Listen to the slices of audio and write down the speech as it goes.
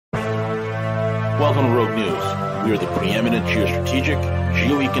Welcome to Rogue News. We are the preeminent geostrategic,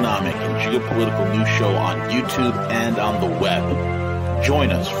 geoeconomic, and geopolitical news show on YouTube and on the web.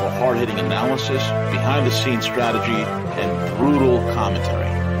 Join us for hard-hitting analysis, behind-the-scenes strategy, and brutal commentary.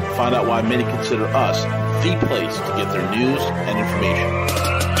 Find out why many consider us the place to get their news and information.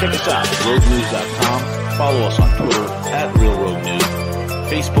 Check us out at roguenews.com. Follow us on Twitter at RealRogueNews,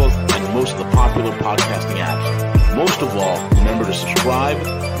 Facebook, and most of the popular podcasting apps. Most of all, remember to subscribe,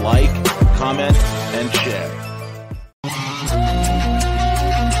 like, comment, and share.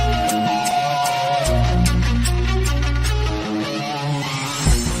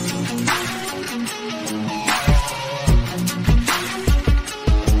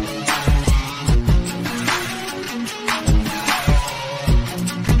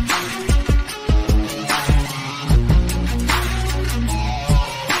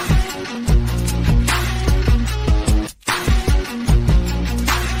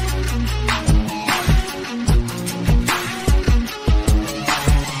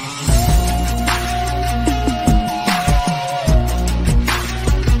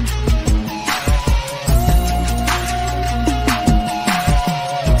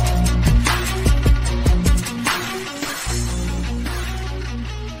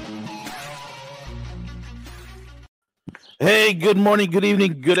 Hey, good morning, good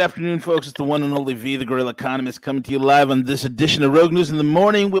evening, good afternoon, folks. It's the one and only V, the Guerrilla Economist, coming to you live on this edition of Rogue News in the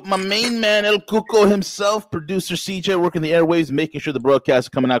Morning with my main man, El Cuco himself, producer CJ, working the airwaves, making sure the broadcast is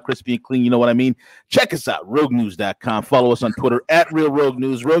coming out crispy and clean. You know what I mean? Check us out, roguenews.com. Follow us on Twitter at Real Rogue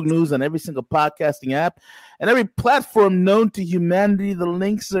News. Rogue News on every single podcasting app and every platform known to humanity. The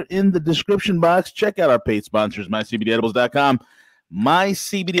links are in the description box. Check out our paid sponsors, mycbdedibles.com.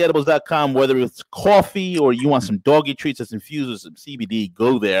 mycbdedibles.com. Whether it's coffee or you want some doggy treats that's infused with some CBD,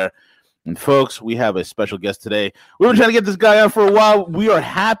 go there. And folks, we have a special guest today. We've been trying to get this guy on for a while. We are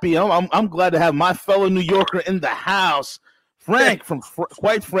happy. I'm glad to have my fellow New Yorker in the house. Frank from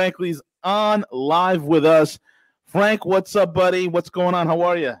Quite Frankly is on live with us. Frank, what's up, buddy? What's going on? How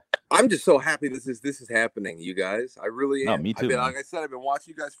are you? I'm just so happy this is happening, you guys. I really am. Oh, me too. Like I said, I've been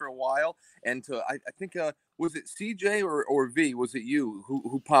watching you guys for a while, and I think was it CJ or V? Was it you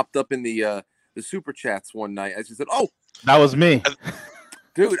who popped up in the super chats one night? I just said, "Oh, that was me,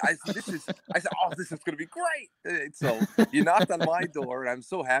 dude." I said, "Oh, this is going to be great." So you knocked on my door, and I'm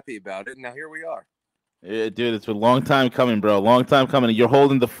so happy about it. And now here we are. Yeah, dude, it's a long time coming, bro. Long time coming. You're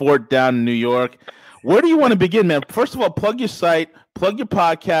holding the fort down in New York. Where do you want to begin, man? First of all, plug your site, plug your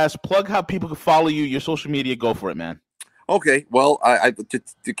podcast, plug how people can follow you, your social media. Go for it, man. Okay, well, I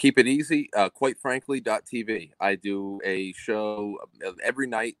to keep it easy, quitefrankly.tv. I do a show every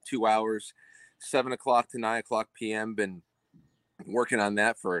night, 2 hours, 7 o'clock to 9 o'clock p.m. Been working on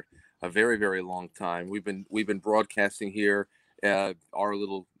that for a very, very long time. We've been broadcasting here. Our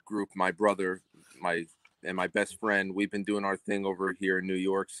little group, my brother, my best friend, we've been doing our thing over here in New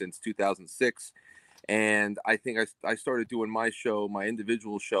York since 2006. And I think I started doing my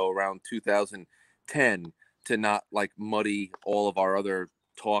individual show around 2010 to not like muddy all of our other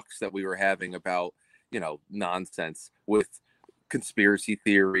talks that we were having about, nonsense with conspiracy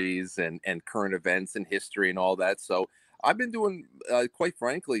theories and current events and history and all that. So I've been doing, Quite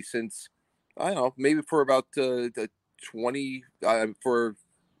Frankly, since, I don't know, maybe for about 20, for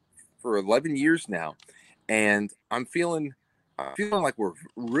 11 years now. And I'm feeling like we're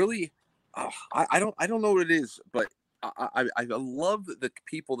really, I don't know what it is, but I love the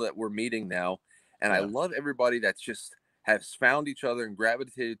people that we're meeting now, and I love everybody that's just has found each other and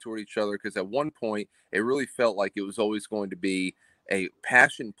gravitated toward each other. Because at one point, it really felt like it was always going to be a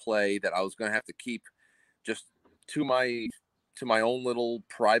passion play that I was going to have to keep just to my own little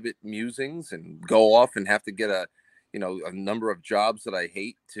private musings and go off and have to get a number of jobs that I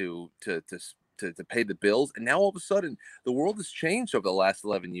hate to pay the bills. And now all of a sudden the world has changed over the last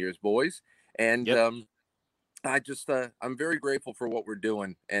 11 years, boys. And I'm very grateful for what we're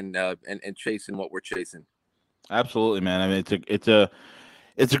doing and chasing what we're chasing. Absolutely, man. I mean,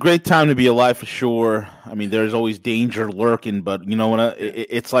 it's a great time to be alive for sure. I mean, there's always danger lurking, but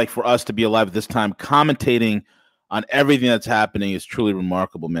it's like for us to be alive at this time, commentating on everything that's happening is truly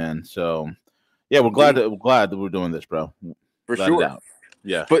remarkable, man. So yeah, we're glad that we're doing this, bro. For sure.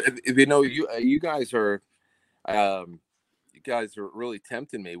 Yeah. But you guys are really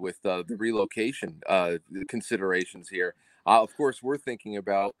tempting me with the relocation considerations here. Of course, we're thinking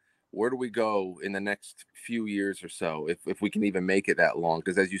about where do we go in the next few years or so, if we can even make it that long.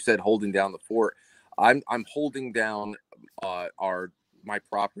 Because as you said, holding down the fort, I'm holding down my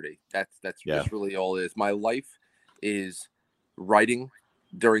property. That's really all it is. My life is writing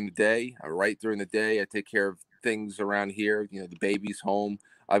during the day. I write during the day. I take care of things around here. The baby's home.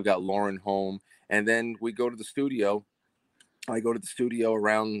 I've got Lauren home, and then we go to the studio. I go to the studio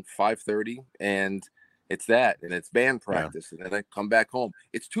around 5:30, and it's band practice, and then I come back home.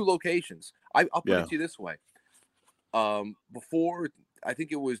 It's 2 locations. I'll put it to you this way. Before, I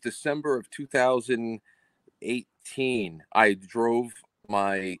think it was December of 2018, I drove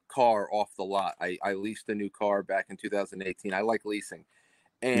my car off the lot. I leased a new car back in 2018. I like leasing,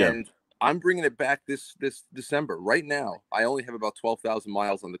 and I'm bringing it back this December. Right now, I only have about 12,000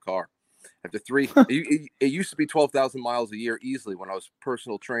 miles on the car. After 3, it used to be 12,000 miles a year easily when I was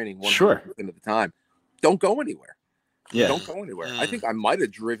personal training 100% of the time. Don't go anywhere. Yeah, don't go anywhere. I think I might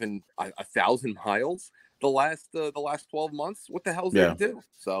have driven 1,000 miles the last 12 months. What the hell's there to do?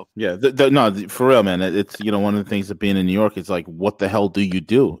 So no, for real, man. It's one of the things of being in New York. It's like, what the hell do you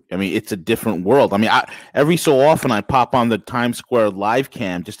do? I mean, it's a different world. I mean, every so often I pop on the Times Square live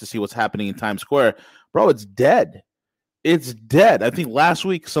cam just to see what's happening in Times Square. Bro, it's dead. It's dead. I think last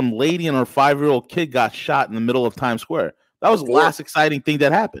week some lady and her 5-year-old kid got shot in the middle of Times Square. That was the last exciting thing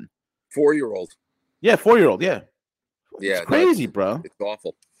that happened. 4-year-old. Yeah, 4-year-old. Yeah. Yeah, it's crazy, bro. It's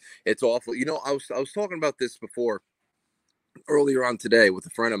awful. It's awful. I was talking about this before earlier on today with a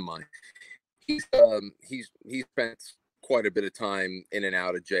friend of mine. He's spent quite a bit of time in and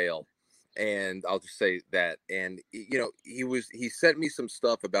out of jail, and I'll just say that. And he sent me some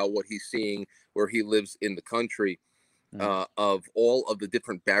stuff about what he's seeing where he lives in the country, of all of the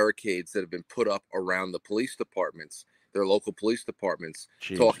different barricades that have been put up around the police departments, their local police departments.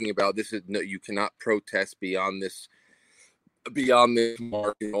 Jeez. Talking about you cannot protest beyond this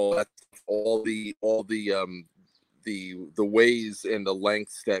mark and all that, all the ways and the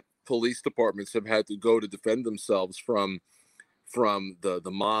lengths that police departments have had to go to defend themselves from the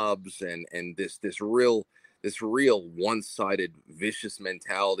mobs and this real one-sided vicious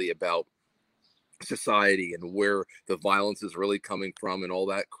mentality about society and where the violence is really coming from and all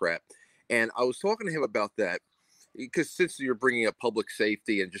that crap. And I was talking to him about that because since you're bringing up public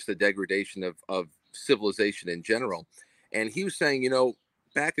safety and just the degradation of civilization in general. And he was saying,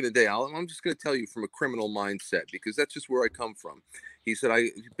 back in the day, I'm just going to tell you from a criminal mindset, because that's just where I come from. He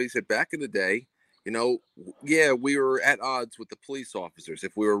said, back in the day, we were at odds with the police officers.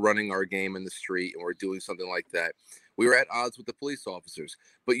 If we were running our game in the street and we're doing something like that, we were at odds with the police officers.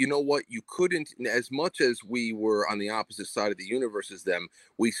 But you know what? You couldn't, as much as we were on the opposite side of the universe as them,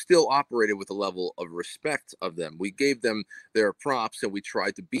 we still operated with a level of respect of them. We gave them their props and we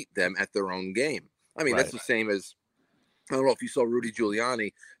tried to beat them at their own game. I mean, That's the same as, I don't know if you saw Rudy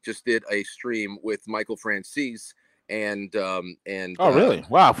Giuliani just did a stream with Michael Francis and really?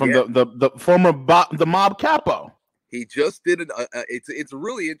 Wow, from the former the mob capo. He just did it. It's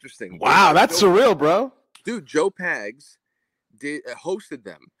really interesting. Wow, that's surreal, bro. Dude, Joe Pags hosted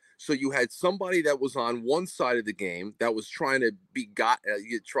them. So you had somebody that was on one side of the game that was trying to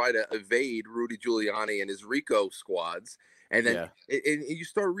try to evade Rudy Giuliani and his RICO squads. And then and you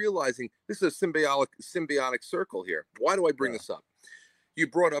start realizing this is a symbiotic circle here. Why do I bring this up? You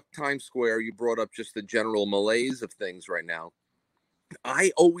brought up Times Square. You brought up just the general malaise of things right now.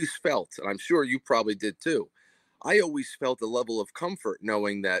 I always felt, and I'm sure you probably did too, I always felt a level of comfort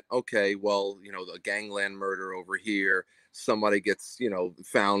knowing that, okay, well, the gangland murder over here, somebody gets,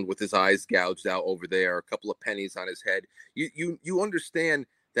 found with his eyes gouged out over there, a couple of pennies on his head. You understand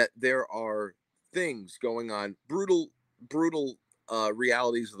that there are things going on, brutal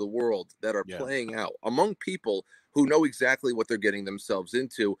realities of the world that are playing out among people who know exactly what they're getting themselves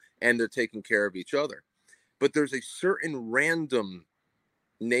into, and they're taking care of each other. But there's a certain random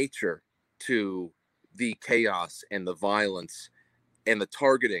nature to the chaos and the violence and the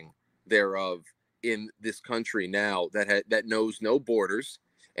targeting thereof in this country now that knows no borders.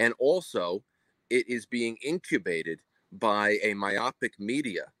 And also it is being incubated by a myopic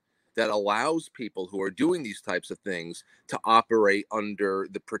media that allows people who are doing these types of things to operate under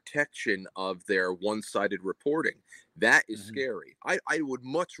the protection of their one-sided reporting. That is scary. I would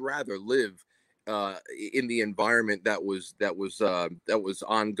much rather live in the environment that was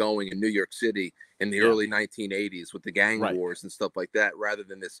ongoing in New York City in the early 1980s with the gang wars and stuff like that, rather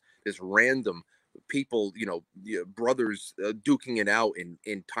than this random people, brothers duking it out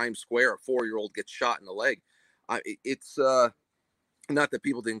in Times Square. A 4-year-old gets shot in the leg. It's not that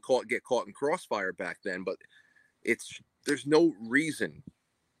people didn't get caught in crossfire back then, but there's no reason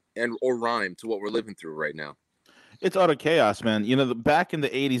or rhyme to what we're living through right now. It's utter chaos, man. Back in the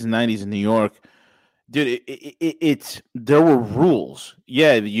 80s and 90s in New York, dude, there were rules.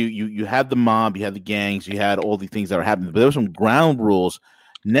 Yeah, you had the mob, you had the gangs, you had all the things that were happening, but there were some ground rules.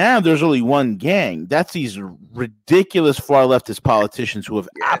 Now there's only one gang. That's these ridiculous far leftist politicians who have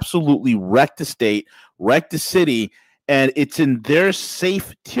absolutely wrecked the state, wrecked the city, And it's in their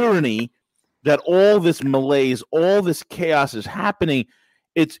safe tyranny that all this malaise, all this chaos is happening.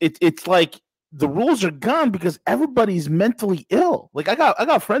 It's like the rules are gone because everybody's mentally ill. Like I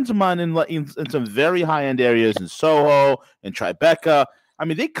got friends of mine in some very high end areas in Soho and Tribeca. I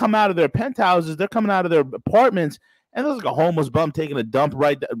mean, they come out of their penthouses, they're coming out of their apartments, and there's like a homeless bum taking a dump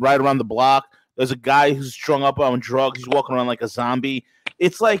right around the block. There's a guy who's strung up on drugs. He's walking around like a zombie.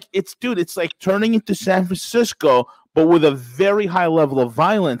 It's like turning into San Francisco, but with a very high level of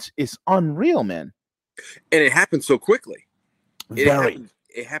violence. It's unreal, man. And it happened so quickly.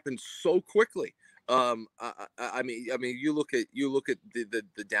 It happened so quickly. I mean, you look at the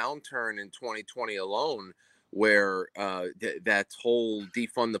downturn in 2020 alone, where that whole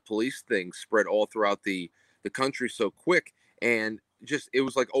defund the police thing spread all throughout the country so quick, and just it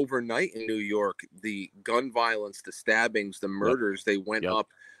was like overnight in New York, the gun violence, the stabbings, the murders, they went up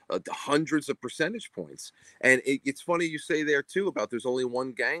hundreds of percentage points. And it's funny you say there too about there's only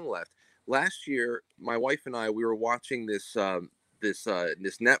one gang left. Last year, my wife and I, we were watching this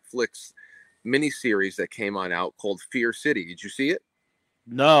Netflix miniseries that came out called Fear City. Did you see it?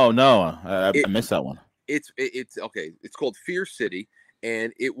 No, I missed that one. It's okay. It's called Fear City,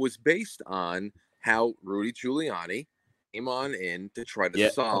 and it was based on how Rudy Giuliani came on in to try to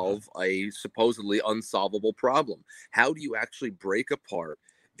solve a supposedly unsolvable problem. How do you actually break apart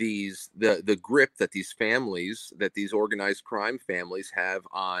the grip that these families, that these organized crime families have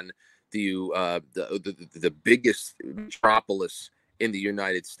on the biggest metropolis in the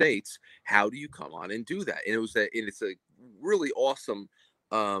United States? How do you come on and do that? And it's a really awesome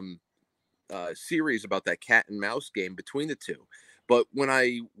series about that cat and mouse game between the two. But when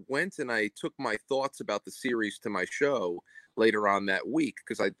I went and I took my thoughts about the series to my show later on that week,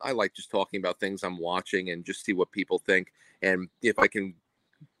 because I like just talking about things I'm watching and just see what people think, and if I can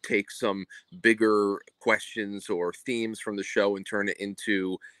take some bigger questions or themes from the show and turn it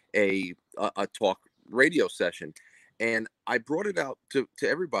into a talk radio session. And I brought it out to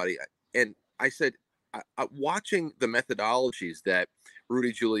everybody, and I said, watching the methodologies that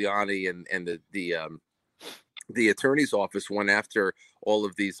Rudy Giuliani and the attorney's office went after all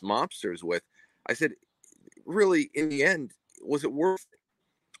of these mobsters with, I said, really, in the end, was it worth it?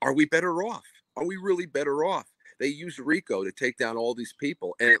 Are we better off? Are we really better off? They used RICO to take down all these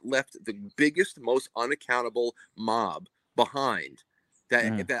people, and it left the biggest, most unaccountable mob behind.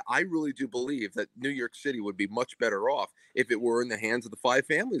 That I really do believe that New York City would be much better off if it were in the hands of the five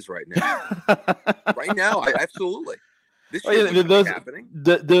families right now. Right now, absolutely. This is happening.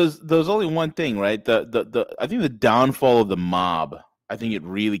 There's only one thing, right? I think the downfall of the mob, I think it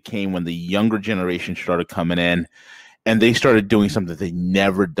really came when the younger generation started coming in, and they started doing something they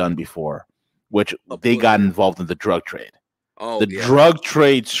never done before, which they got involved in the drug trade. Drug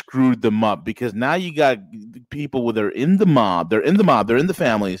trade screwed them up, because now you got people where they're in the mob, they're in the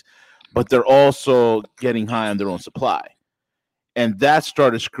families, but they're also getting high on their own supply. And that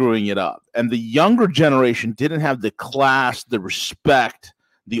started screwing it up. And the younger generation didn't have the class, the respect,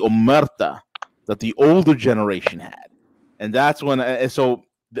 the omerta that the older generation had. And that's when, so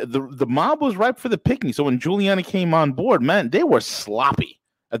the mob was ripe for the picking. So when Giuliani came on board, man, they were sloppy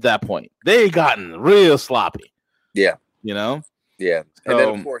at that point. They had gotten real sloppy. Yeah. You know? Yeah. And then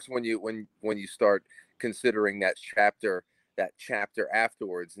of course when you start considering that chapter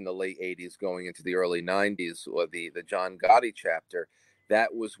afterwards in the late 80s going into the early 90s, or the John Gotti chapter,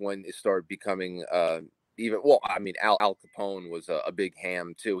 that was when it started becoming Al Capone was a big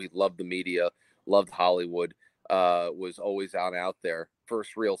ham too. He loved the media, loved Hollywood, was always out there,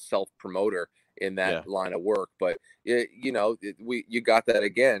 first real self-promoter in that line of work. But you got that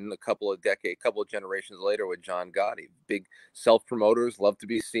again a couple of generations later with John Gotti. Big self-promoters, love to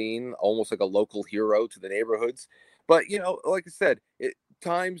be seen, almost like a local hero to the neighborhoods. But like I said,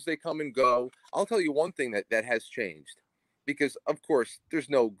 times they come and go. I'll tell you one thing that has changed, because of course there's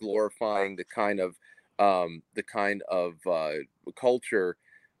no glorifying the kind of culture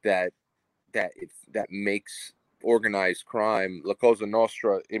that makes organized crime, La Cosa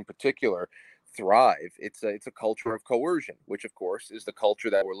Nostra in particular, thrive. It's a culture of coercion, which of course is the culture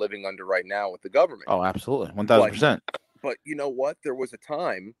that we're living under right now with the government. Oh, absolutely, 1000%. But you know what? There was a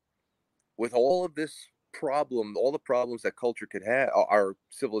time with all of this problem, all the problems that culture could have, our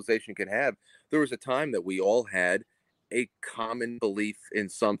civilization could have. There was a time that we all had a common belief in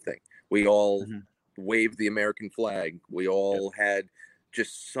something. We all waved the American flag. We all had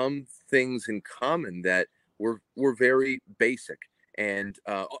just some things in common that were very basic. And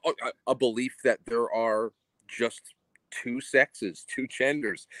a belief that there are just two sexes, two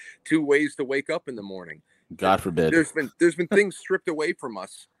genders, two ways to wake up in the morning. God forbid. There's been things stripped away from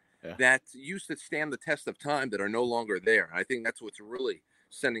us Yeah. that used to stand the test of time that are no longer there. I think that's what's really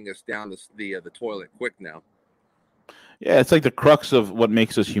sending us down the toilet quick now. Yeah, it's like the crux of what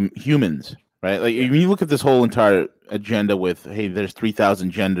makes us humans, right? Like when you look at this whole entire agenda with, hey, there's 3,000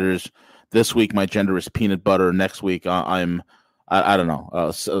 genders. This week my gender is peanut butter. Next week I don't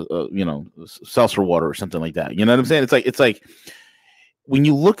know, seltzer water or something like that. You know what I'm saying? It's like when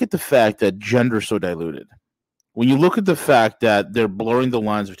you look at the fact that gender is so diluted, when you look at the fact that they're blurring the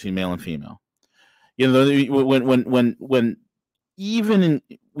lines between male and female, you know, when even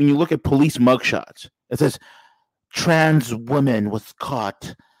when you look at police mugshots, it says trans woman was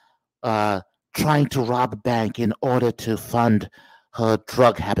caught trying to rob a bank in order to fund her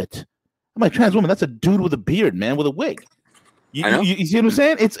drug habit. I'm like, trans woman, that's a dude with a beard, man, with a wig. You see what I'm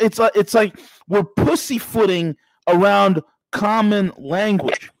saying? It's like we're pussyfooting around common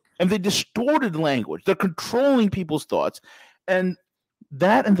language, and they distorted language. They're controlling people's thoughts, and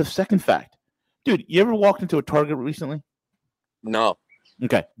that. And the second fact, dude, you ever walked into a Target recently? No.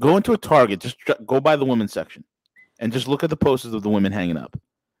 Okay, go into a Target. Just go by the women's section, and just look at the posters of the women hanging up.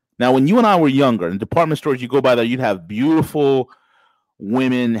 Now, when you and I were younger, in department stores, you go by there, you'd have beautiful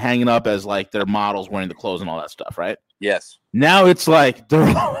women hanging up as like their models wearing the clothes and all that stuff, right? Yes. Now it's like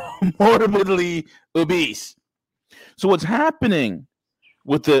they're morbidly obese. So what's happening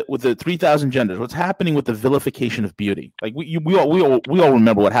with the 3,000 genders? What's happening with the vilification of beauty? Like we all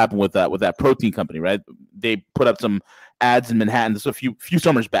remember what happened with that protein company, right? They put up some ads in Manhattan. This was a few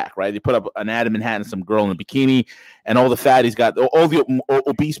summers back, right? They put up an ad in Manhattan, some girl in a bikini, and all the fatties got all the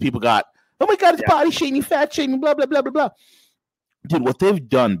obese people got, oh my God, it's body shaming, fat shaming, blah blah blah blah blah. Dude, what they've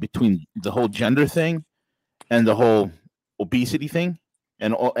done between the whole gender thing and the whole obesity thing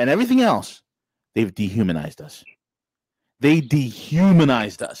and everything else, they've dehumanized us. They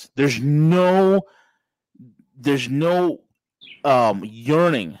dehumanized us. There's no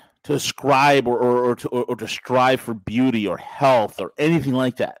yearning to ascribe or to strive for beauty or health or anything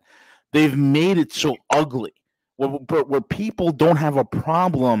like that. They've made it so ugly where people don't have a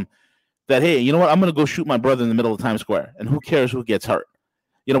problem that, hey, you know what? I'm going to go shoot my brother in the middle of Times Square, and who cares who gets hurt?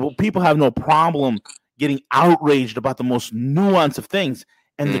 You know, people have no problem getting outraged about the most nuanced of things.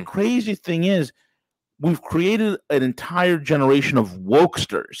 And the crazy thing is, we've created an entire generation of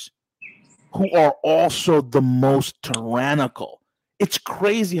wokesters who are also the most tyrannical. It's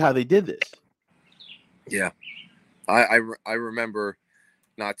crazy how they did this. Yeah. I remember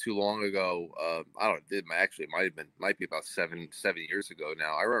not too long ago, I don't know, it might be about seven years ago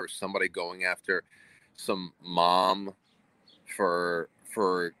now. I remember somebody going after some mom for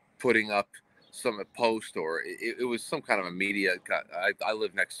putting up some post, or it was some kind of a media. I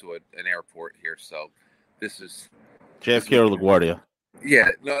live next to an airport here, so this is JFK or LaGuardia. Yeah,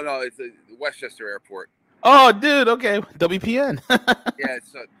 no, it's the Westchester Airport. Oh, dude, okay, WPN. Yeah,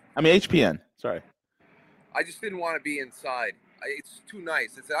 HPN. Sorry, I just didn't want to be inside. It's too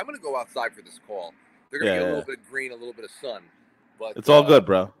nice. I said I'm going to go outside for this call. They're going to get a little bit of green, a little bit of sun, but it's all good,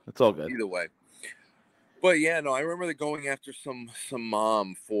 bro. It's all good either way. But yeah, no, I remember they going after some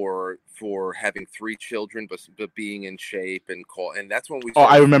mom for having 3 children, but being in shape and that's when we.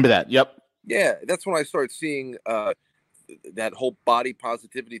 I remember that. Yep. Yeah, that's when I started seeing that whole body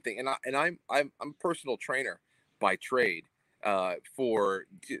positivity thing, and I'm a personal trainer by trade.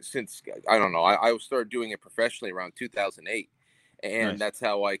 Since I don't know, I started doing it professionally around 2008, and nice. That's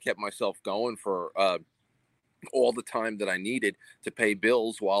how I kept myself going for all the time that I needed to pay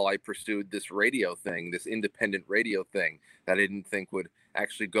bills while I pursued this radio thing, this independent radio thing that I didn't think would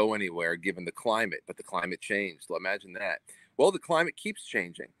actually go anywhere given the climate. But the climate changed. Well, imagine that. Well, the climate keeps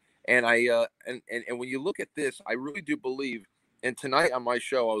changing. And and when you look at this, I really do believe, and tonight on my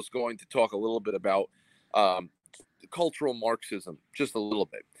show, I was going to talk a little bit about cultural Marxism, just a little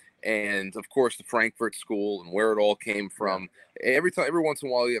bit. And of course, the Frankfurt School and where it all came from. Every once in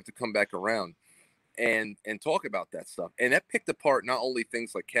a while, you have to come back around and talk about that stuff. And that picked apart not only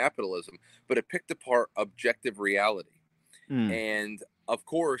things like capitalism, but it picked apart objective reality. And of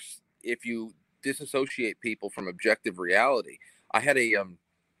course, if you disassociate people from objective reality, I have a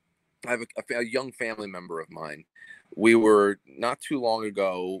young family member of mine. We were not too long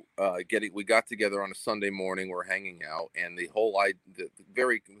ago we got together on a Sunday morning. We're hanging out, and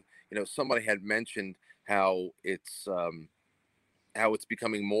somebody had mentioned how it's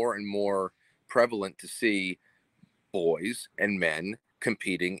becoming more and more prevalent to see boys and men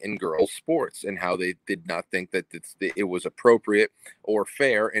competing in girls' sports, and how they did not think that it was appropriate or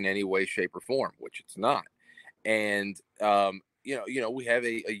fair in any way, shape, or form, which it's not. And we have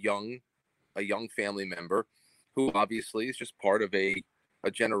a young family member who obviously is just part of a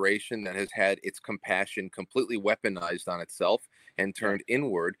generation that has had its compassion completely weaponized on itself and turned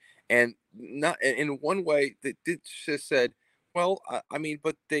inward. And not in one way, they just said, well, I mean,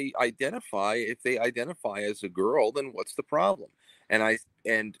 but if they identify as a girl, then what's the problem? And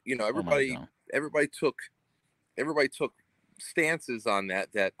Oh my God. everybody took stances on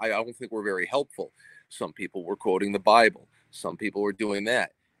that I don't think were very helpful. Some people were quoting the Bible. Some people were doing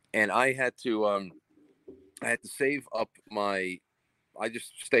that. And I had to save up I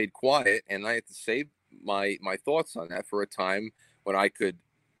just stayed quiet, and I had to save my thoughts on that for a time when I could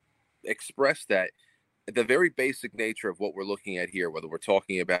express that. The very basic nature of what we're looking at here, whether we're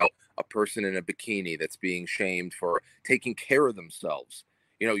talking about a person in a bikini that's being shamed for taking care of themselves.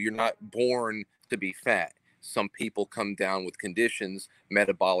 You're not born to be fat. Some people come down with conditions,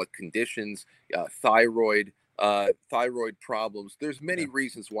 metabolic conditions, thyroid problems. There's many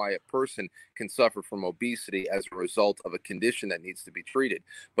reasons why a person can suffer from obesity as a result of a condition that needs to be treated.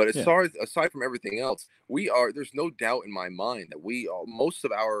 But aside from everything else, there's no doubt in my mind that most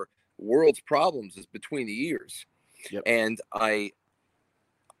of our world's problems is between the ears. Yep. And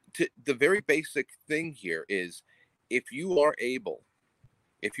the very basic thing here is, if you are able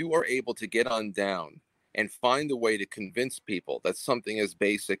to get on down and find a way to convince people that something as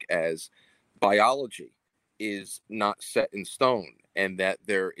basic as biology is not set in stone, and that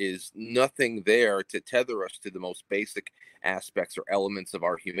there is nothing there to tether us to the most basic aspects or elements of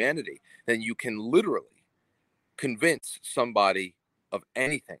our humanity, then you can literally convince somebody of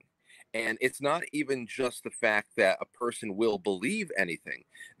anything. And it's not even just the fact that a person will believe anything.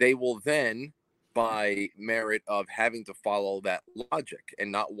 They will then, by merit of having to follow that logic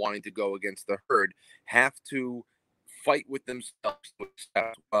and not wanting to go against the herd, have to fight with themselves to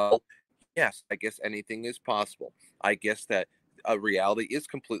accept, well, yes, I guess anything is possible. I guess that a reality is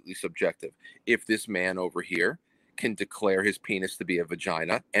completely subjective. If this man over here can declare his penis to be a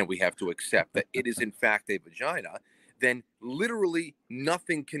vagina, and we have to accept that it is in fact a vagina, then literally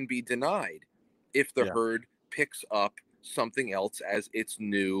nothing can be denied if the herd picks up something else as its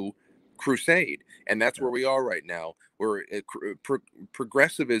new crusade. And that's where we are right now, where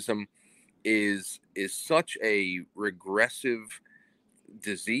progressivism is such a regressive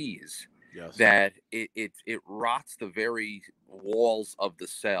disease that it rots the very walls of the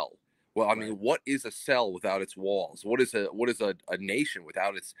cell. Well, I mean, what is a cell without its walls? What is a nation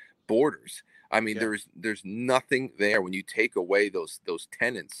without its borders? I mean, there's nothing there. When you take away those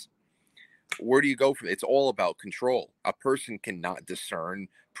tenets, where do you go from it? It's all about control. A person cannot discern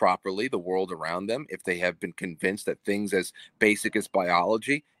properly the world around them if they have been convinced that things as basic as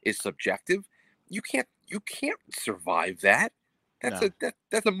biology is subjective. You can't survive that.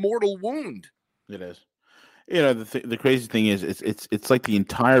 That's a mortal wound. It is. The crazy thing is, it's like the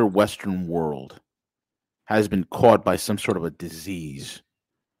entire Western world has been caught by some sort of a disease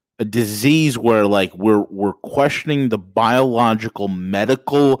where, like, we're questioning the biological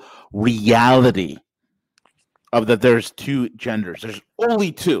medical reality of that there's two genders. There's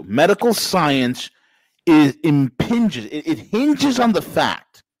only two. Medical science impinges. It hinges on the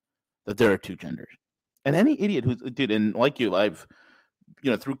fact that there are two genders. And any idiot and like you, I've,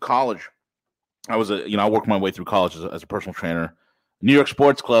 through college, I worked my way through college as a personal trainer. New York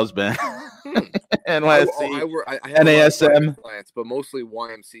sports clubs, man. NYSC, I had NASM, clients, but mostly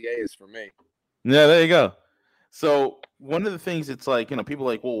YMCA is for me. Yeah, there you go. So one of the things, it's like, people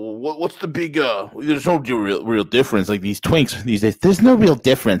are like, well, what's the big? There's no real difference. Like these twinks these days, there's no real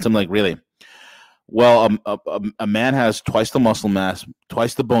difference. I'm like, really? Well, a man has twice the muscle mass,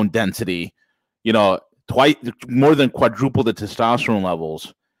 twice the bone density, twice more than quadruple the testosterone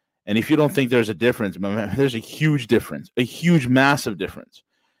levels. And if you don't think there's a difference, there's a huge difference, a huge, massive difference.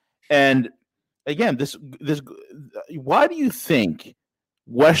 And again, this why do you think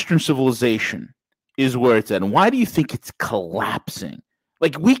Western civilization is where it's at? And why do you think it's collapsing?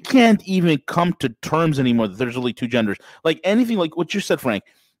 Like, we can't even come to terms anymore that there's only two genders. Like anything, like what you said, Frank,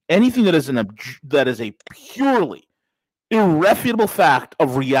 anything that is a purely irrefutable fact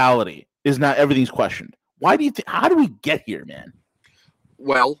of reality is now everything's questioned. Why do you think? How do we get here, man?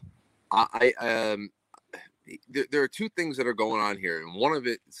 Well, there are two things that are going on here,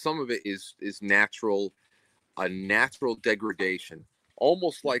 and some of it is natural, a natural degradation,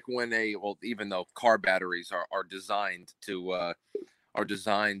 almost like when even though car batteries are designed to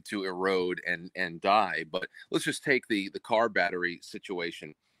erode and die, but let's just take the car battery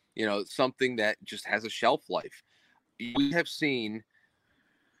situation. Something that just has a shelf life. We have seen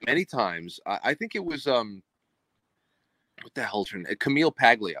many times. I think it was what the hell's her name? Camille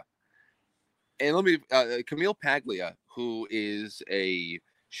Paglia. And Camille Paglia, who is a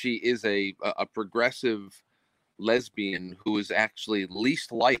progressive lesbian who is actually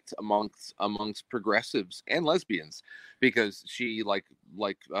least liked amongst progressives and lesbians, because she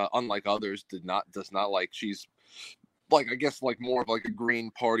unlike others does not like, she's like, I guess, like more of like a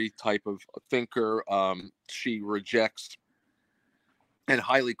Green Party type of thinker. She rejects and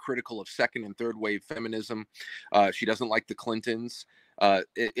highly critical of second and third wave feminism. She doesn't like the Clintons,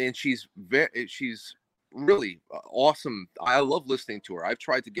 and she's really awesome. I love listening to her. I've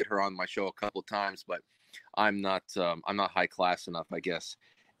tried to get her on my show a couple of times, but I'm not high class enough, I guess.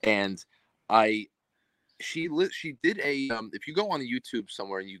 And she did a if you go on YouTube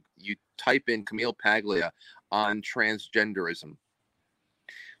somewhere and you type in Camille Paglia on transgenderism,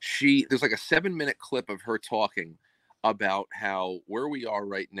 there's like a 7-minute clip of her talking about how where we are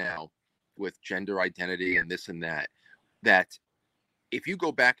right now with gender identity and this and that if you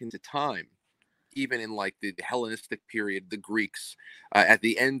go back into time, even in like the Hellenistic period, the Greeks, at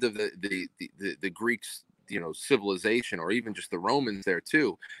the end of the Greeks, civilization, or even just the Romans there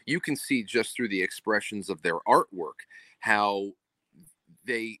too, you can see just through the expressions of their artwork how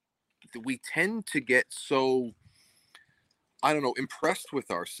we tend to get so, I don't know, impressed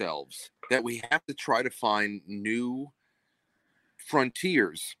with ourselves that we have to try to find new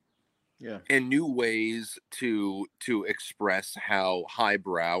frontiers, and new ways to express how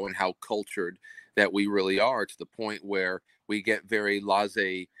highbrow and how cultured that we really are, to the point where we get very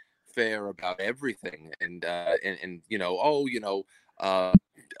laissez-faire about everything, and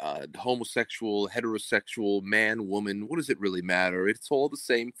homosexual, heterosexual, man, woman, what does it really matter? It's all the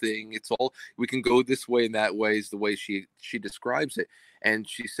same thing. It's all, we can go this way and that way, is the way she describes it. And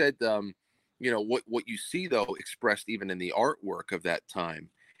she said, what you see though expressed even in the artwork of that time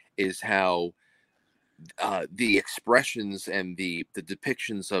is how the expressions and the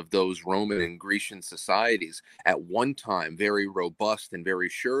depictions of those Roman and Grecian societies, at one time very robust and very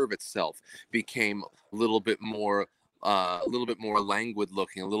sure of itself, became a little bit more languid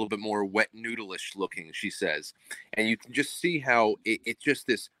looking, a little bit more wet noodleish looking, she says. And you can just see how it's just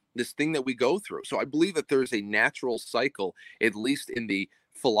this thing that we go through. So I believe that there's a natural cycle, at least in the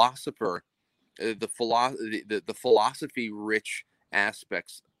the philosophy rich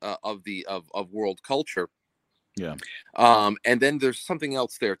aspects of world culture. And then there's something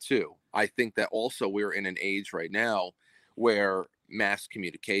else there too. I think that also we're in an age right now where mass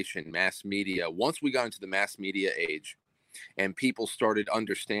communication, mass media, once we got into the mass media age and people started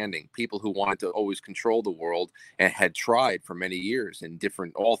understanding, people who wanted to always control the world and had tried for many years in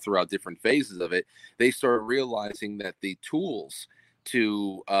all throughout different phases of it, they started realizing that the tools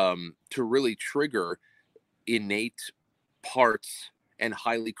to really trigger innate parts and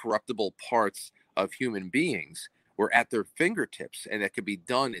highly corruptible parts of human beings were at their fingertips, and that could be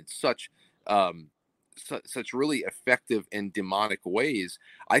done in such really effective and demonic ways.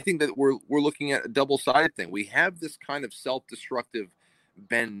 I think that we're looking at a double-sided thing. We have this kind of self-destructive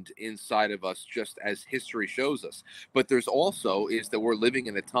bend inside of us, just as history shows us. But there's also is that we're living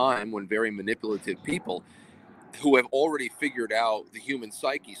in a time when very manipulative people who have already figured out the human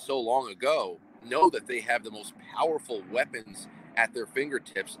psyche so long ago know that they have the most powerful weapons at their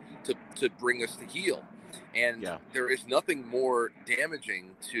fingertips to bring us to heel. And there is nothing more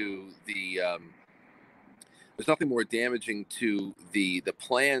damaging to the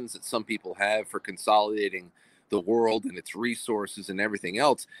plans that some people have for consolidating the world and its resources and everything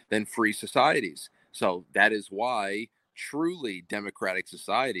else than free societies. So that is why truly democratic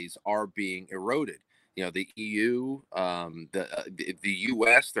societies are being eroded. The EU, the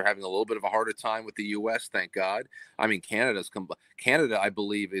US, they're having a little bit of a harder time with the US, thank God. I mean, Canada, I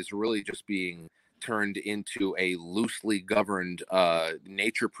believe, is really just being turned into a loosely governed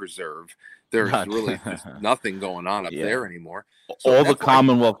nature preserve. There's really just nothing going on up there anymore. So all the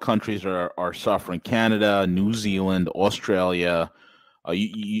Commonwealth countries are suffering. Canada, New Zealand, Australia.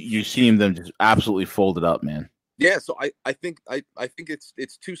 You see them just absolutely folded up, man. Yeah, so I think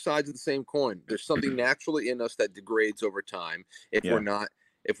it's two sides of the same coin. There's something naturally in us that degrades over time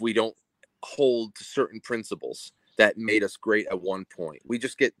if we don't hold to certain principles that made us great at one point. We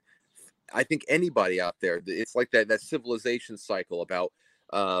just get, I think anybody out there, it's like that civilization cycle about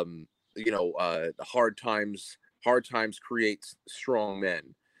hard times creates strong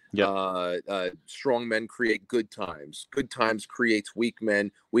men. Strong men create good times creates weak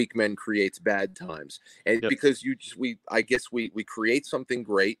men creates bad times. And because we create something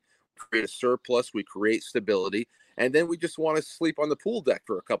great, create a surplus, we create stability, and then we just want to sleep on the pool deck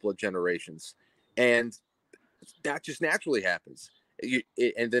for a couple of generations, and that just naturally happens.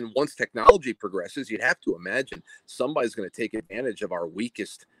 And then once technology progresses, you'd have to imagine somebody's going to take advantage of our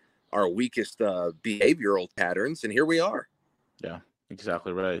weakest behavioral patterns, and here we are.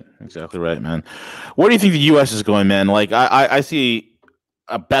 Exactly right. Exactly right, man. Where do you think the U.S. is going, man? Like, I see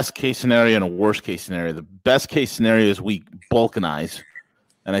a best case scenario and a worst case scenario. The best case scenario is we balkanize,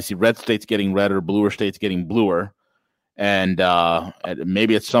 and I see red states getting redder, bluer states getting bluer, and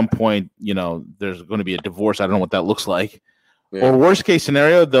maybe at some point, there's going to be a divorce. I don't know what that looks like. Yeah. Or worst case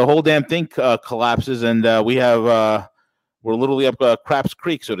scenario, the whole damn thing collapses, and we're literally up Craps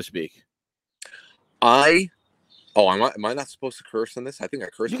Creek, so to speak. Am I not supposed to curse on this? I think I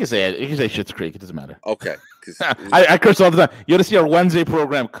cursed. You can say it. You can say Schitt's Creek. It doesn't matter. Okay. I curse all the time. You ought to see our Wednesday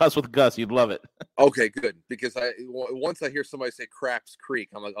program, Cuss with Gus. You'd love it. Okay, good. Because once I hear somebody say Craps Creek,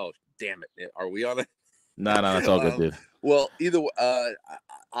 I'm like, oh, damn it. Are we on it? No, it's all good, dude. Well,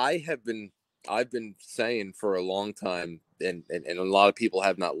 I've been saying for a long time, and a lot of people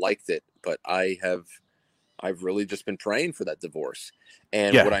have not liked it, but I've really just been praying for that divorce.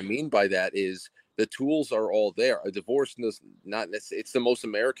 And what I mean by that is the tools are all there. A divorce is not necessarily, it's the most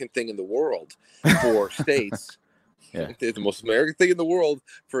American thing in the world for states. Yeah. It's the most American thing in the world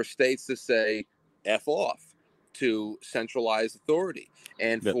for states to say F off, to centralized authority,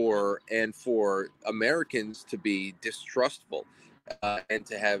 and for Americans to be distrustful and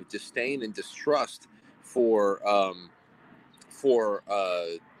to have disdain and distrust for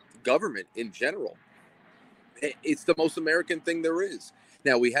government in general. It's the most American thing there is.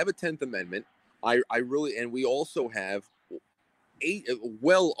 Now we have a 10th Amendment. And we also have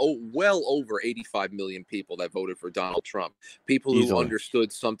well over 85 million people that voted for Donald Trump. People who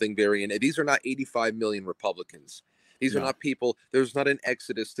understood something and these are not 85 million Republicans. These are not people. There's not an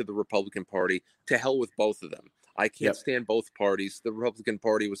exodus to the Republican Party. To hell with both of them. I can't stand both parties. The Republican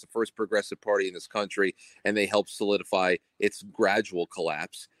Party was the first progressive party in this country, and they helped solidify its gradual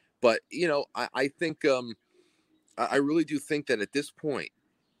collapse. But, I think, I really do think that at this point,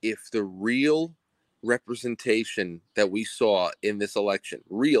 if the real representation that we saw in this election,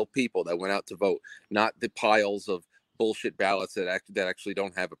 real people that went out to vote, not the piles of bullshit ballots that actually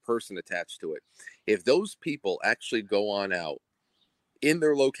don't have a person attached to it, if those people actually go on out in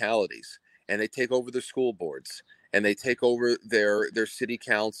their localities and they take over their school boards and they take over their city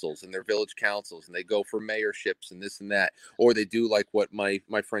councils and their village councils and they go for mayorships and this and that, or they do like what my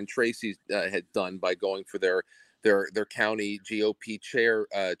friend Tracy had done by going for their county GOP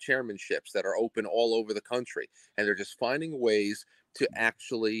chairmanships that are open all over the country, and they're just finding ways to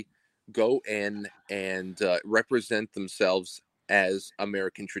actually go in and represent themselves as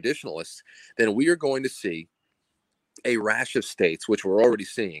American traditionalists, then we are going to see a rash of states, which we're already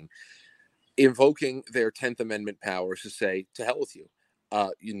seeing, invoking their 10th Amendment powers to say, to hell with you.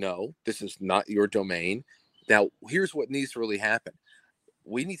 This is not your domain. Now, here's what needs to really happen.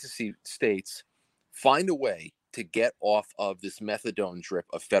 We need to see states find a way to get off of this methadone drip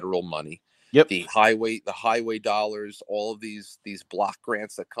of federal money. Yep. The highway dollars, all of these block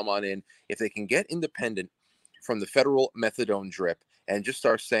grants that come on in. If they can get independent from the federal methadone drip and just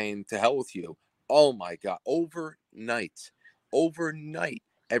start saying to hell with you, oh my God, overnight,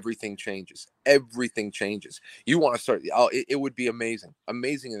 everything changes. Everything changes. You want to start, it would be amazing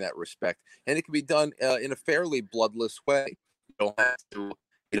in that respect. And it can be done in a fairly bloodless way. You don't have to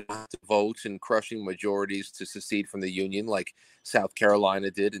vote in crushing majorities to secede from the Union like South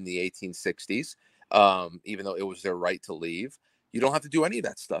Carolina did in the 1860s, even though it was their right to leave. You don't have to do any of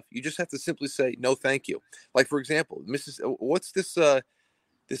that stuff. You just have to simply say, no, thank you. Like, for example, what's this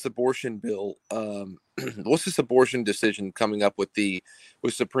abortion bill? What's this abortion decision coming up with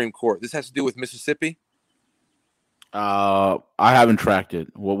Supreme Court? This has to do with Mississippi? I haven't tracked it.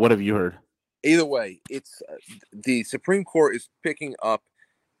 What have you heard? Either way, it's the Supreme Court is picking up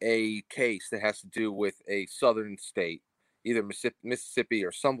a case that has to do with a southern state, either Mississippi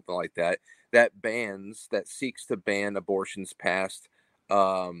or something like that, that seeks to ban abortions past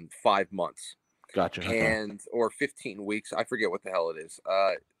 5 months. Gotcha. Or 15 weeks. I forget what the hell it is.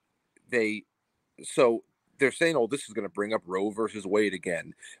 They're saying, oh, this is going to bring up Roe versus Wade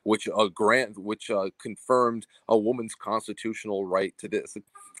again, which confirmed a woman's constitutional right to this.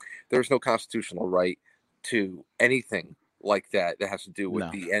 There's no constitutional right to anything like that has to do with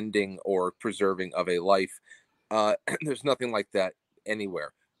the ending or preserving of a life. There's nothing like that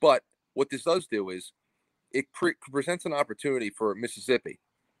anywhere. But what this does do is it presents an opportunity for Mississippi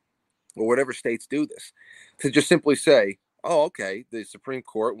or whatever states do this to just simply say, oh, okay, the Supreme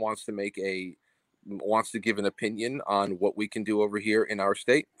Court wants to give an opinion on what we can do over here in our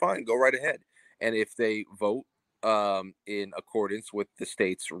state. Fine, go right ahead. And if they vote in accordance with the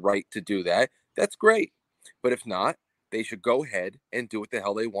state's right to do that, that's great. But if not, they should go ahead and do what the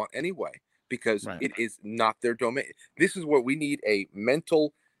hell they want anyway, because it is not their domain. This is where we need a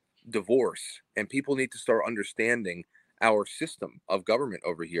mental divorce, and people need to start understanding our system of government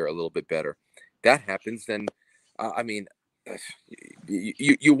over here a little bit better. That happens, then I mean,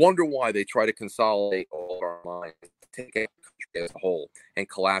 you wonder why they try to consolidate all of our minds, take a country as a whole, and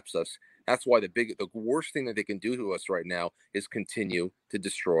collapse us. That's why the worst thing that they can do to us right now is continue to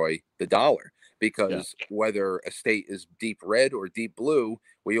destroy the dollar. Because whether a state is deep red or deep blue,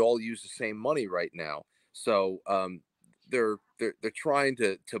 we all use the same money right now. So they're trying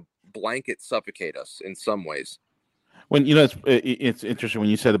to blanket suffocate us in some ways. When it's interesting when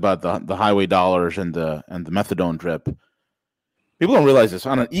you said about the highway dollars and the methadone drip. People don't realize this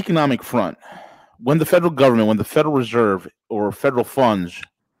on an economic front. When the federal government, when the Federal Reserve or federal funds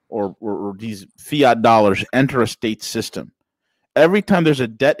or these fiat dollars enter a state system, every time there's a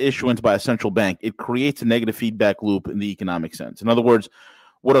debt issuance by a central bank, it creates a negative feedback loop in the economic sense. In other words,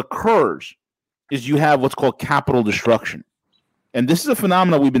 what occurs is you have what's called capital destruction. And this is a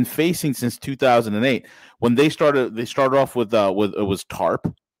phenomenon we've been facing since 2008. When they started off with it was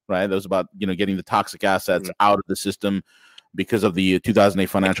TARP, right? That was about getting the toxic assets out of the system because of the 2008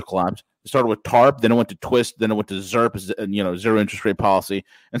 financial collapse. It started with TARP, then it went to TWIST, then it went to ZIRP, zero interest rate policy,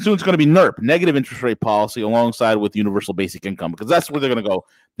 and soon it's going to be NIRP, negative interest rate policy, alongside with universal basic income, because that's where they're going to go.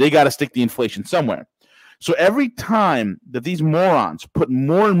 They got to stick the inflation somewhere. So every time that these morons put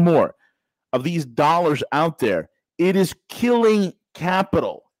more and more of these dollars out there, it is killing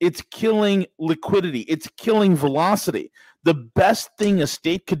capital. It's killing liquidity. It's killing velocity. The best thing a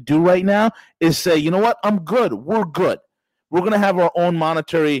state could do right now is say, you know what? I'm good. We're good. We're going to have our own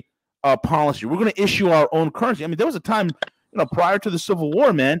monetary policy. We're going to issue our own currency. I mean, there was a time, prior to the Civil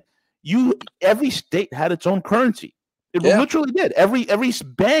War, man, every state had its own currency. It literally did. Every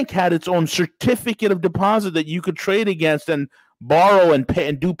bank had its own certificate of deposit that you could trade against and borrow and pay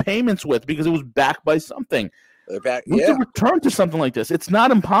and do payments with because it was backed by something. We could return to something like this. It's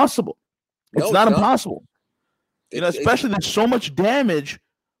not impossible. It's not impossible. Especially there's so much damage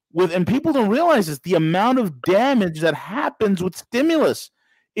and people don't realize this, the amount of damage that happens with stimulus.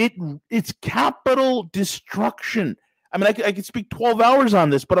 It's capital destruction. I mean, I could speak 12 hours on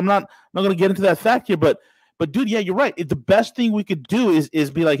this, but I'm not going to get into that fact here. But dude, yeah, you're right. The best thing we could do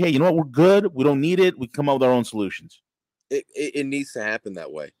is be like, hey, you know what? We're good. We don't need it. We come up with our own solutions. It needs to happen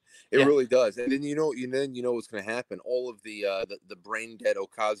that way. It really does. And then you know what's going to happen. All of the brain dead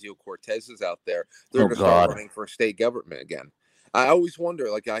Ocasio-Cortezes out there, they're going to start running for state government again. I always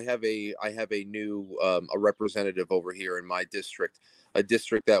wonder. Like I have a new a representative over here in my district, a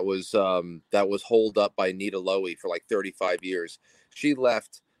district that was holed up by Nita Lowey for like 35 years. She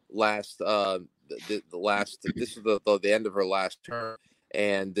left last this is the end of her last term,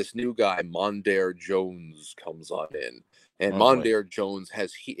 and this new guy Mondaire Jones comes on in. And Mondaire Jones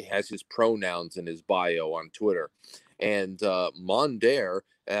has his pronouns in his bio on Twitter. And Mondaire,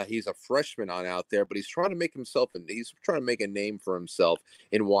 he's a freshman out there, but he's trying to make a name for himself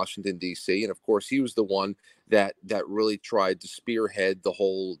in Washington, D.C. And, of course, he was the one that really tried to spearhead the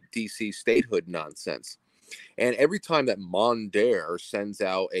whole D.C. statehood nonsense. And every time that Mondaire sends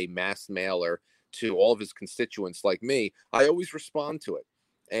out a mass mailer to all of his constituents like me, I always respond to it.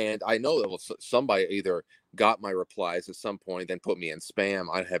 And I know that somebody either got my replies at some point, then put me in spam.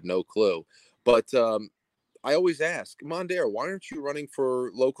 I have no clue. But I always ask, Mondaire, why aren't you running for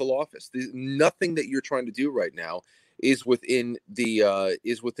local office? Nothing that you're trying to do right now is within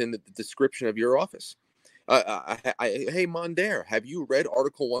the description of your office. Hey, Mondaire, have you read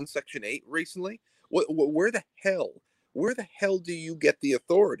Article 1, Section 8 recently? Where the hell do you get the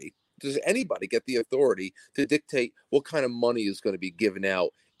authority? Does anybody get the authority to dictate what kind of money is going to be given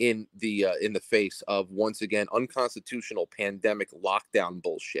out in the face of, once again, unconstitutional pandemic lockdown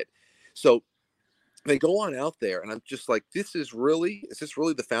bullshit? So they go on out there, and I'm just like, is this really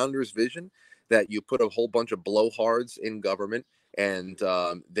the founder's vision, that you put a whole bunch of blowhards in government and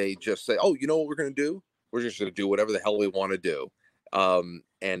they just say, oh, you know what we're going to do? We're just going to do whatever the hell we want to do. And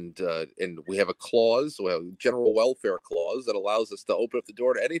we have a general welfare clause that allows us to open up the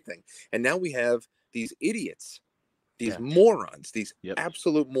door to anything. And now we have these idiots, these morons, these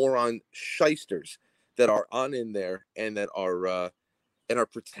absolute moron shysters that are on in there and that are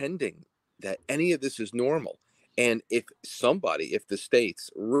pretending that any of this is normal. And if the states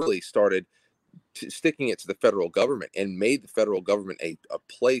really started sticking it to the federal government and made the federal government a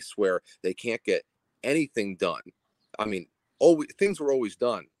place where they can't get anything done, I mean, things were always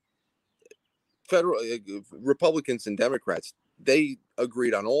done. Federal Republicans and Democrats, they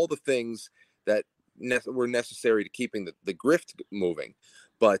agreed on all the things that were necessary to keeping the grift moving.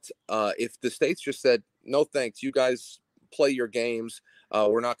 But if the states just said, no thanks, you guys play your games,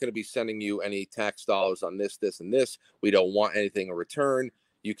 we're not going to be sending you any tax dollars on this, and this, we don't want anything in return,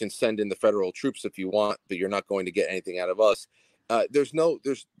 You can send in the federal troops if you want, but you're not going to get anything out of us. There's no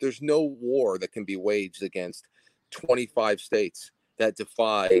war that can be waged against 25 states that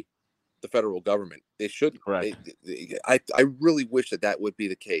defy the federal government. They shouldn't. Correct. I really wish that would be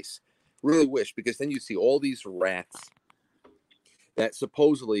the case. Really wish, because then you see all these rats that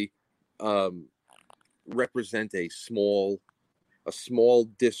supposedly represent a small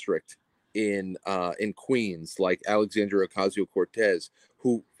district in Queens, like Alexandria Ocasio-Cortez,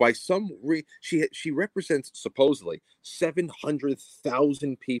 who by she represents supposedly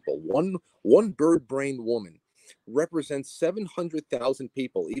 700,000 people. One bird-brained woman represents 700,000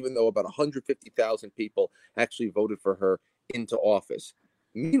 people, even though about 150,000 people actually voted for her into office.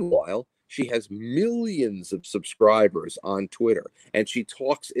 Meanwhile, she has millions of subscribers on Twitter, and she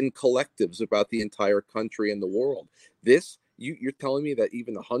talks in collectives about the entire country and the world. You're telling me that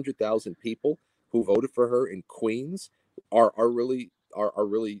even 100,000 people who voted for her in Queens are really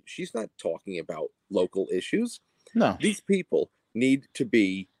she's not talking about local issues. No. These people need to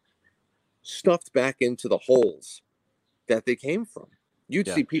be stuffed back into the holes that they came from. You'd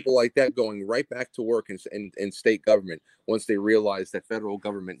see people like that going right back to work in state government once they realized that federal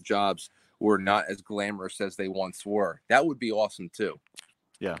government jobs were not as glamorous as they once were. That would be awesome too.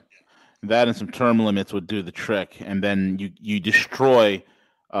 Yeah. That and some term limits would do the trick. And then you destroy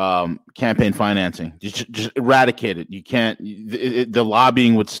campaign financing. Just eradicate it. You can't. The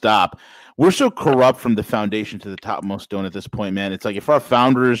lobbying would stop. We're so corrupt from the foundation to the topmost stone at this point, man. It's like if our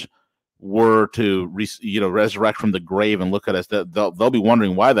founders were to resurrect from the grave and look at us, they'll be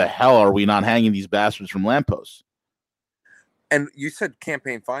wondering, why the hell are we not hanging these bastards from lampposts? And you said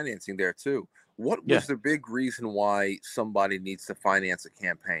campaign financing there too. What was the big reason why somebody needs to finance a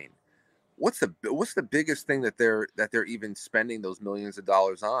campaign? What's the biggest thing that they're even spending those millions of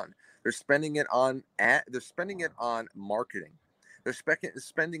dollars on? They're spending it on marketing. They're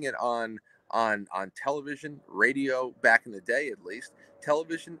spending it on television, radio, back in the day at least.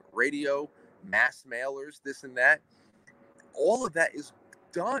 Television, radio, mass mailers, this and that. All of that is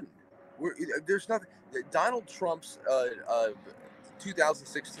done. There's nothing. Donald Trump's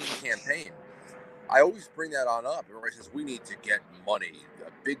 2016 campaign, I always bring that on up. Everybody says we need to get money,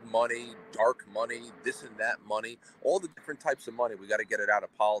 big money, dark money, this and that money, all the different types of money. We got to get it out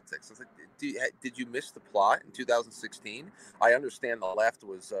of politics. I was like, did you miss the plot in 2016? I understand the left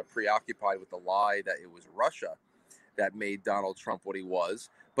was preoccupied with the lie that it was Russia that made Donald Trump what he was,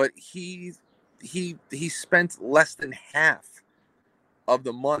 but he spent less than half of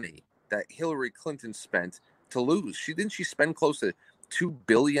the money that Hillary Clinton spent to lose. She spend close to $2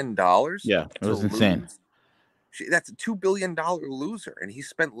 billion. Yeah, it was insane. That's a $2 billion loser, and he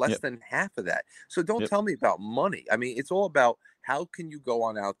spent less than half of that. So don't tell me about money. I mean, it's all about how can you go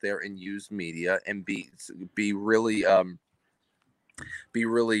on out there and use media and be really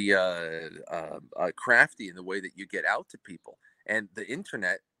crafty in the way that you get out to people. And the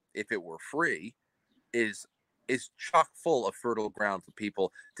internet, if it were free, is chock full of fertile ground for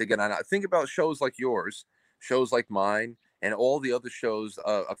people to get on. Think about shows like yours, shows like mine, and all the other shows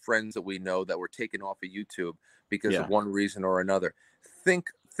of friends that we know that were taken off of YouTube because of one reason or another. Think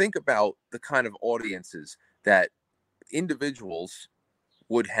about the kind of audiences that individuals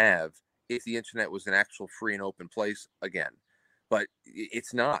would have if the internet was an actual free and open place again. But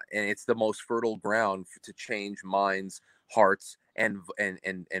it's not, and it's the most fertile ground to change minds, hearts, and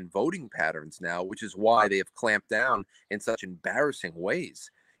voting patterns now, which is why they have clamped down in such embarrassing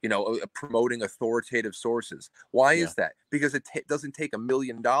ways. Promoting authoritative sources. Why is that? Because it doesn't take $1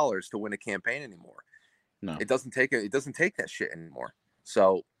 million to win a campaign anymore. No, it doesn't take that shit anymore.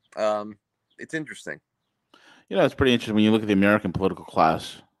 So it's interesting. It's pretty interesting when you look at the American political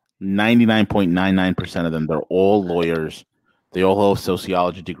class. 99.99% of them, they're all lawyers. They all have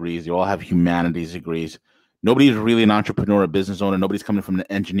sociology degrees. They all have humanities degrees. Nobody's really an entrepreneur, a business owner. Nobody's coming from an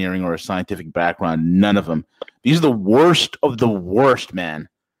engineering or a scientific background. None of them. These are the worst of the worst, man.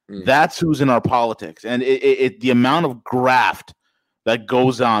 That's who's in our politics. And the amount of graft that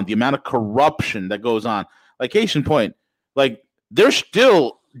goes on, the amount of corruption that goes on. Like, case in point, like, they're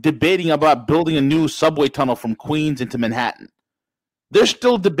still debating about building a new subway tunnel from Queens into Manhattan. They're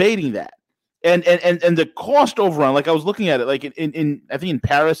still debating that. And the cost overrun, like I was looking at it, like in I think in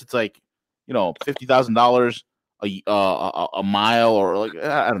Paris, it's like, $50,000 a mile, or like,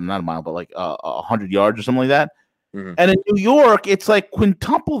 I don't know, not a mile, but like 100 yards or something like that. Mm-hmm. And in New York, it's like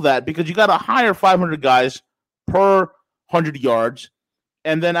quintuple that, because you got to hire 500 guys per 100 yards.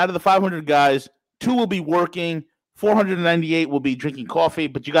 And then out of the 500 guys, 2 will be working, 498 will be drinking coffee,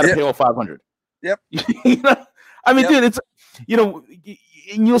 but you got to pay all 500. Yep. I mean, dude, it's,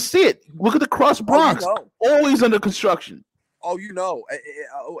 and you'll see it. Look at the Cross Bronx, always under construction. Oh,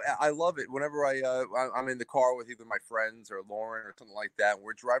 I love it. Whenever I'm in the car with either my friends or Lauren or something like that, and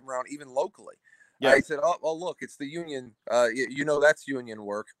we're driving around even locally. Yeah. I said, oh, look, it's the union. That's union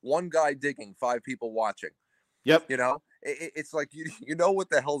work. One guy digging, 5 people watching. Yep. It's like you know what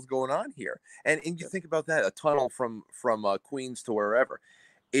the hell's going on here, and you think about that, a tunnel from Queens to wherever.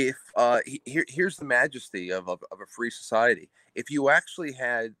 If here's the majesty of a free society. If you actually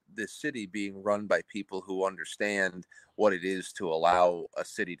had the city being run by people who understand what it is to allow a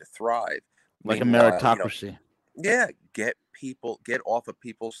city to thrive, Like a meanwhile, meritocracy. yeah, get off of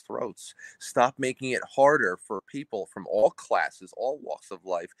people's throats. Stop making it harder for people from all classes, all walks of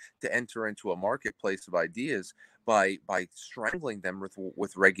life to enter into a marketplace of ideas by strangling them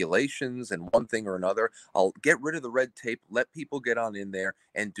with regulations and one thing or another. I'll get rid of the red tape, let people get on in there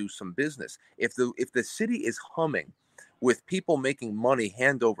and do some business. If the city is humming with people making money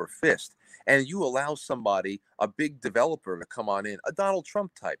hand over fist, and you allow somebody, a big developer, to come on in, a Donald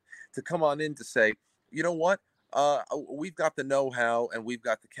Trump type, to come on in to say, you know what? We've got the know-how and we've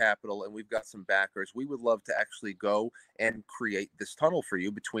got the capital and we've got some backers. We would love to actually go and create this tunnel for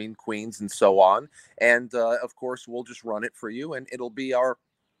you between Queens and so on. And of course, we'll just run it for you, and it'll be our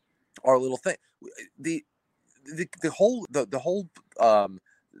little thing. The whole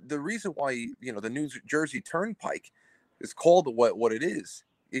the reason why the New Jersey Turnpike is called what it is.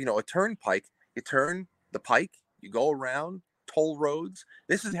 A turnpike. You turn the pike. You go around toll roads.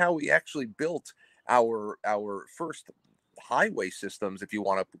 This is how we actually built our first highway systems, if you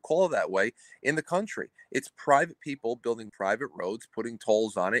want to call it that way, in the country. It's private people building private roads, putting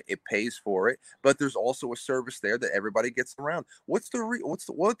tolls on it. It pays for it, but there's also a service there that everybody gets around. What's the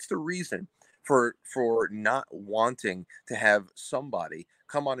reason for not wanting to have somebody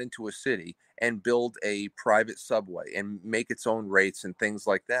come on into a city and build a private subway and make its own rates and things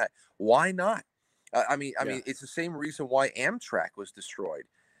like that? Why not? I mean, it's the same reason why Amtrak was destroyed.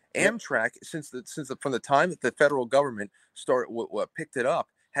 Amtrak, from the time that the federal government picked it up,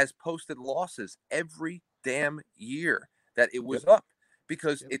 has posted losses every damn year that it was up,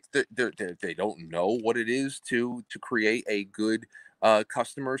 because they don't know what it is to create a good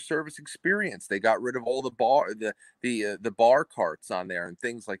customer service experience. They got rid of all the bar carts on there and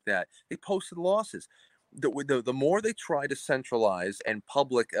things like that. They posted losses. The more they try to centralize and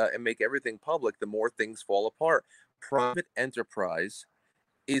public and make everything public, the more things fall apart. Private enterprise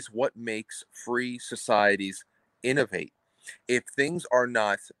is what makes free societies innovate. If things are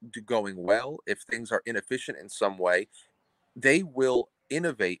not going well, if things are inefficient in some way, they will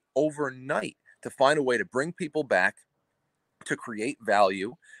innovate overnight to find a way to bring people back, to create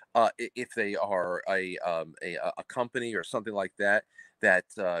value. If they are a company or something like that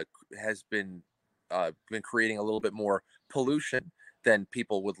has been creating a little bit more pollution than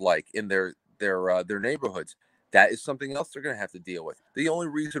people would like in their neighborhoods, that is something else they're going to have to deal with. The only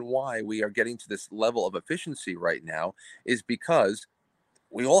reason why we are getting to this level of efficiency right now is because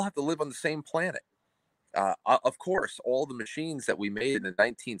we all have to live on the same planet. Of course, all the machines that we made in the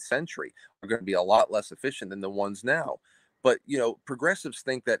 19th century are going to be a lot less efficient than the ones now. But, progressives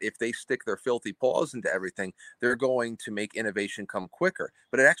think that if they stick their filthy paws into everything, they're going to make innovation come quicker.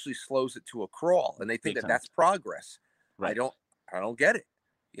 But it actually slows it to a crawl, and they think that that's progress. Right. I don't get it.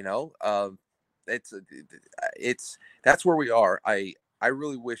 That's where we are. I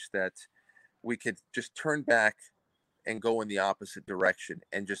really wish that we could just turn back and go in the opposite direction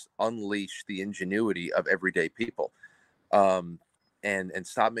and just unleash the ingenuity of everyday people, and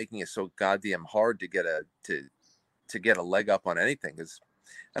stop making it so goddamn hard to get a leg up on anything, because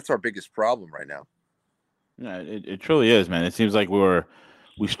that's our biggest problem right now. Yeah, it truly is, man. It seems like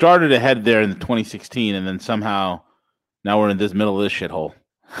we started ahead there in 2016, and then somehow now we're in this middle of this shithole.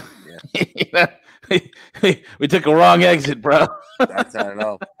 Yeah. we took a wrong exit, bro. I don't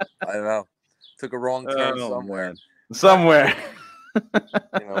know. Took a wrong turn somewhere.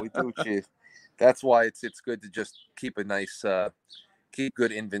 We do, Chief. That's why it's good to just keep a nice, keep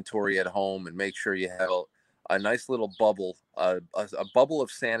good inventory at home and make sure you have a nice little bubble, a bubble of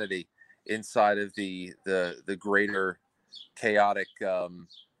sanity inside of the greater chaotic,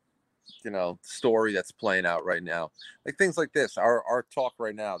 story that's playing out right now. Like things like this, our talk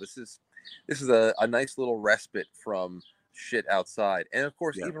right now. This is a nice little respite from shit outside. And of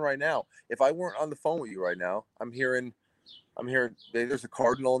course, even right now, if I weren't on the phone with you right now, I'm hearing there's a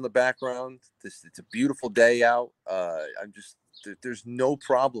cardinal in the background. It's a beautiful day out. There's no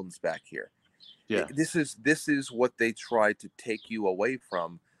problems back here. Yeah. This is what they try to take you away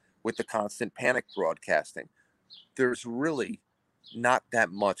from with the constant panic broadcasting. There's really not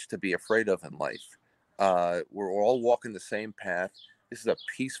that much to be afraid of in life. We're all walking the same path. This is a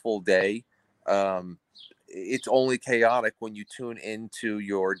peaceful day. it's only chaotic when you tune into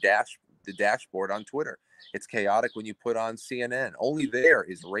the dashboard on Twitter. It's chaotic when you put on CNN. Only there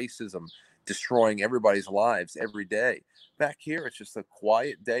is racism destroying everybody's lives every day. Back here, it's just a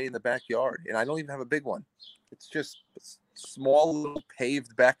quiet day in the backyard, and I don't even have a big one. It's just a small little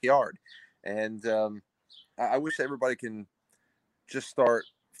paved backyard, and I wish everybody can just start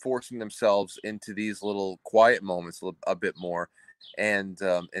forcing themselves into these little quiet moments a bit more, and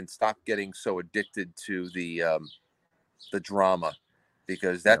stop getting so addicted to the drama,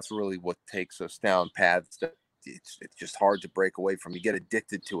 because that's really what takes us down paths that it's just hard to break away from. You get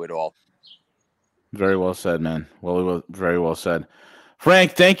addicted to it all. Very well said, man. Well, very well said.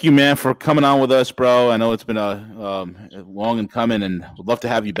 Frank, thank you, man, for coming on with us, bro. I know it's been long in coming, and would love to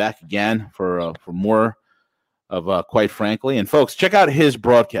have you back again for more of Quite Frankly. And folks, check out his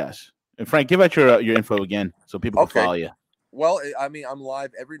broadcast. And Frank, give out your info again so people can follow you. Well, I mean, I'm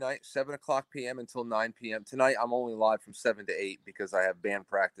live every night, 7 o'clock p.m. until 9 p.m. Tonight, I'm only live from 7 to 8 because I have band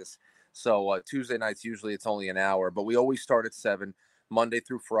practice. So Tuesday nights, usually it's only an hour, but we always start at 7, Monday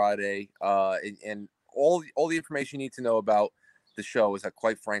through Friday. And all the information you need to know about the show is at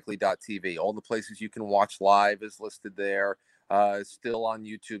quitefrankly.tv. All the places you can watch live is listed there. Still on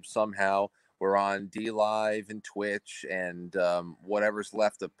YouTube somehow. We're on DLive and Twitch and whatever's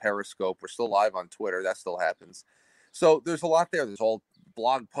left of Periscope. We're still live on Twitter. That still happens. So there's a lot there. There's all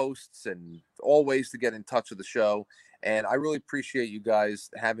blog posts and all ways to get in touch with the show. And I really appreciate you guys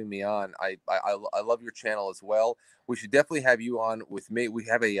having me on. I love your channel as well. We should definitely have you on with me. We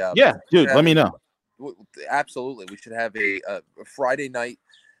have a let me know. Absolutely, we should have a Friday night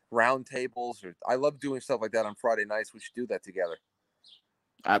roundtables. I love doing stuff like that on Friday nights. We should do that together.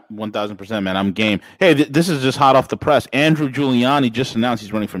 1,000%, man. I'm game. Hey, this is just hot off the press. Andrew Giuliani just announced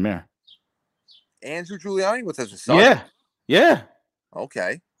he's running for mayor. Andrew Giuliani, what's his son? Yeah.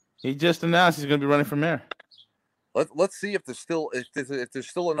 Okay. He just announced he's going to be running for mayor. Let's see if there's still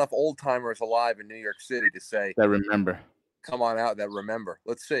enough old timers alive in New York City to say that remember. Come on out, that remember.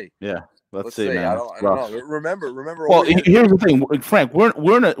 Let's see. Yeah, let's see, man. I don't know. Remember. Well, here's the thing, Frank.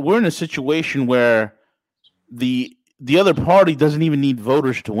 We're in a situation where the other party doesn't even need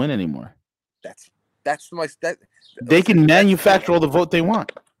voters to win anymore. They can manufacture all the vote they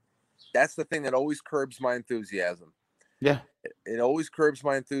want. That's the thing that always curbs my enthusiasm. Yeah, it always curbs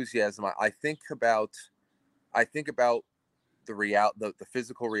my enthusiasm. I think about the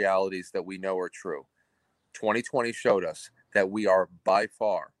physical realities that we know are true. 2020 showed us that we are by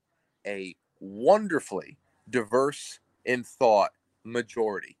far a wonderfully diverse in thought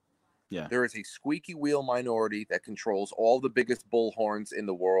majority. Yeah. There is a squeaky wheel minority that controls all the biggest bullhorns in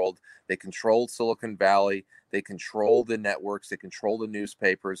the world. They control Silicon Valley. They control the networks. They control the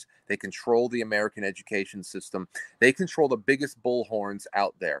newspapers. They control the American education system. They control the biggest bullhorns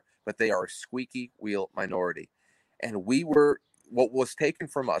out there, but they are a squeaky wheel minority. And what was taken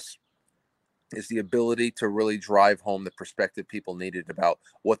from us is the ability to really drive home the perspective people needed about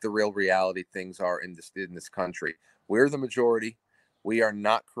what the real reality things are in this country. We're the majority. We are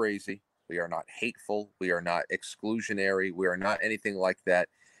not crazy. We are not hateful. We are not exclusionary. We are not anything like that.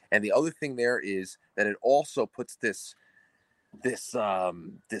 And the other thing there is that it also puts this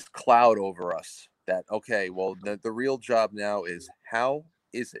cloud over us that, okay, well, the real job now is, how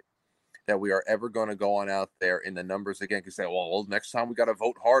is it that we are ever going to go on out there in the numbers again? Because say, well, next time we got to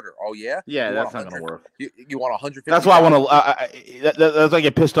vote harder. Oh yeah, that's not going to work. You want 150? That's why I want to. That's why I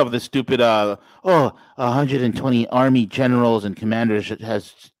get pissed off at this stupid. 120 army generals and commanders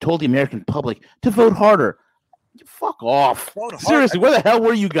has told the American public to vote harder. Fuck off! Seriously, where the hell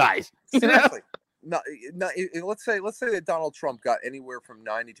were you guys? Seriously. No, let's say that Donald Trump got anywhere from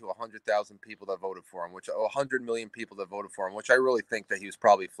 90 to 100,000 people that voted for him, which 100 million people that voted for him, which I really think that he was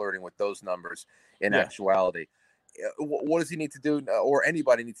probably flirting with those numbers in actuality. What does he need to do, or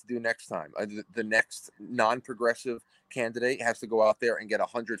anybody needs to do next time? The next non-progressive candidate has to go out there and get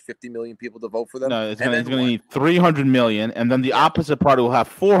 150 million people to vote for them. No, it's going to need 300 million, and then the opposite party will have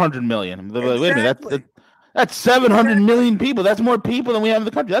 400 million. Exactly. Wait a minute, that's 700 million people. That's more people than we have in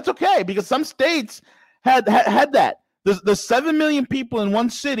the country. That's okay, because some states had that. The 7 million people in one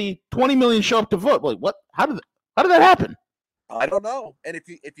city, 20 million show up to vote. Like, what? How did that happen? I don't know. And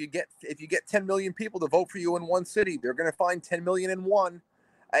if you get 10 million people to vote for you in one city, they're going to find 10 million in one.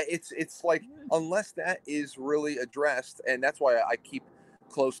 It's like, unless that is really addressed, and that's why I keep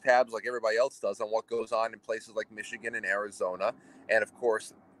close tabs like everybody else does on what goes on in places like Michigan and Arizona, and of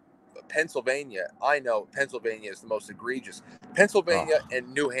course Pennsylvania. I know Pennsylvania is the most egregious. Pennsylvania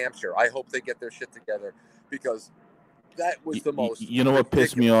and New Hampshire. I hope they get their shit together, because that was the most. You know what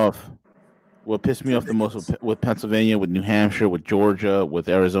pissed me off? What pissed me off the most with Pennsylvania, with New Hampshire, with Georgia, with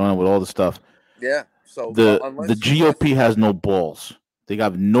Arizona, with all the stuff. Yeah. So the unless GOP has no balls. They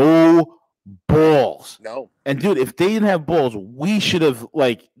got no balls. No. And dude, if they didn't have balls, we should have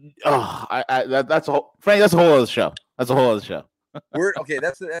that's a whole Frank. That's a whole other show. That's a whole other show. Okay.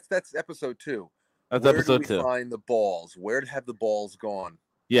 That's episode 2. That's where episode do we 2. Find the balls. Where have the balls gone?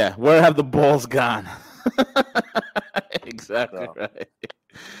 Yeah, where have the balls gone? Exactly right.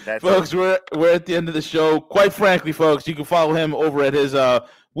 Folks, we're at the end of the show. Quite frankly, folks, you can follow him over at his.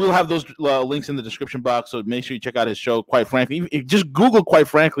 We'll have those links in the description box, so make sure you check out his show. Quite frankly, just Google "Quite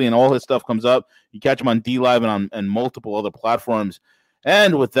Frankly" and all his stuff comes up. You catch him on DLive and on multiple other platforms.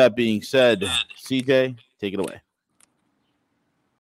 And with that being said, CJ, take it away.